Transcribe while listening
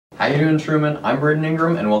How you doing, Truman? I'm Braden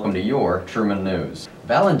Ingram, and welcome to your Truman News.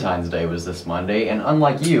 Valentine's Day was this Monday, and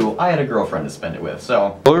unlike you, I had a girlfriend to spend it with,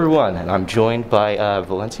 so... Hello everyone, and I'm joined by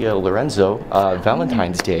Valencia Lorenzo.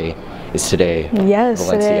 Valentine's Day is today. Yes,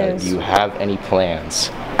 Valencia, it is. do you have any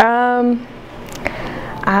plans? I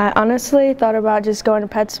honestly thought about just going to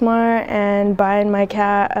PetSmart and buying my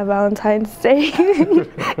cat a Valentine's Day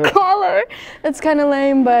collar. It's kind of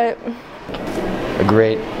lame, but... A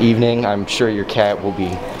great evening. I'm sure your cat will be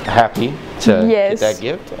happy to get that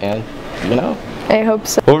gift, and you know. I hope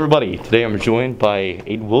so. Hello everybody, today I'm joined by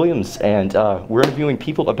Aiden Williams, and we're interviewing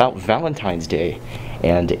people about Valentine's Day.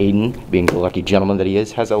 And Aiden, being the lucky gentleman that he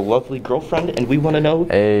is, has a lovely girlfriend, and we want to know,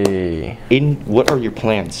 hey, Aiden, what are your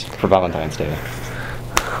plans for Valentine's Day?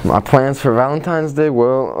 My plans for Valentine's Day?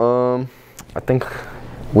 Well, I think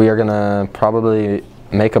we are gonna probably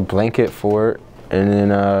make a blanket for it, and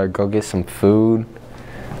then go get some food.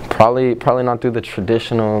 Probably not do the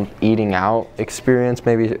traditional eating out experience.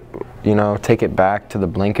 Maybe, you know, take it back to the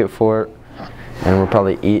blanket fort, and we'll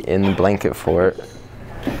probably eat in the blanket fort.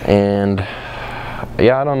 And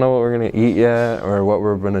yeah, I don't know what we're gonna eat yet or what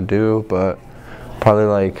we're gonna do, but probably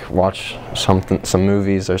like watch some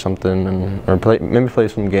movies or something, and maybe play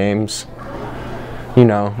some games. You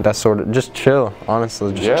know, that sort of, just chill,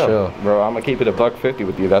 honestly, just chill. Bro, I'm gonna keep it $1.50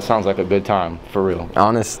 with you. That sounds like a good time, for real.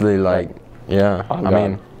 Honestly, like, yeah. I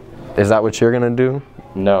mean, is that what you're gonna do?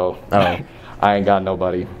 No. Oh. I ain't got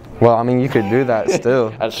nobody. Well, I mean, you could do that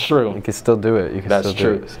still. That's true. You could still do it. You could That's still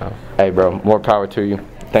true. Do it, so. Hey, bro, more power to you.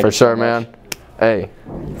 Thank you for sure, so much. man. Hey,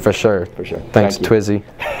 for sure. For sure. Thanks, Thank you. Twizzy.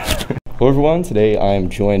 Hello, everyone. Today I am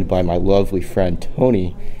joined by my lovely friend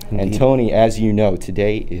Tony. And Tony, as you know,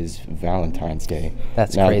 today is Valentine's Day.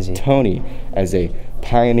 That's now, crazy. Tony, as a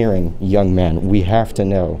pioneering young man, we have to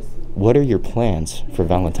know, what are your plans for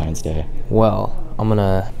Valentine's Day? Well, I'm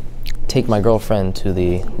gonna take my girlfriend to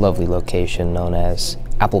the lovely location known as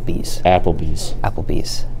Applebee's. Applebee's.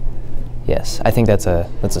 Applebee's. Yes, I think that's a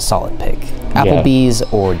solid pick. Applebee's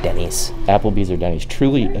or Denny's. Applebee's or Denny's.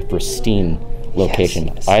 Truly a pristine location.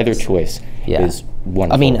 Yes, Either choice is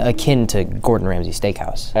wonderful. I mean, akin to Gordon Ramsay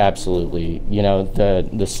Steakhouse. Absolutely. You know,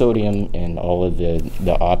 the sodium and all of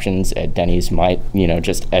the options at Denny's might, you know,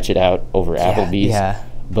 just etch it out over Applebee's. Yeah.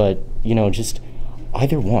 But, you know, just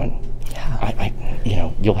either one. Yeah. You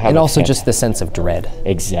know, you'll have. And also just the sense of dread.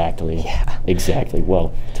 Exactly. Yeah. Exactly.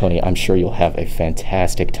 Well, Tony, I'm sure you'll have a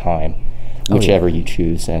fantastic time, whichever you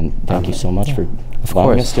choose. And thank you so much for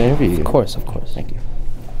allowing us to interview you. Of course, of course. Thank you.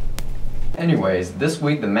 Anyways, this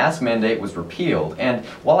week the mask mandate was repealed, and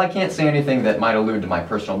while I can't say anything that might allude to my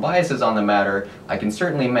personal biases on the matter, I can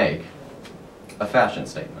certainly make a fashion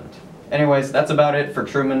statement. Anyways, that's about it for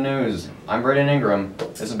Truman News. I'm Braden Ingram.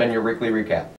 This has been your weekly recap.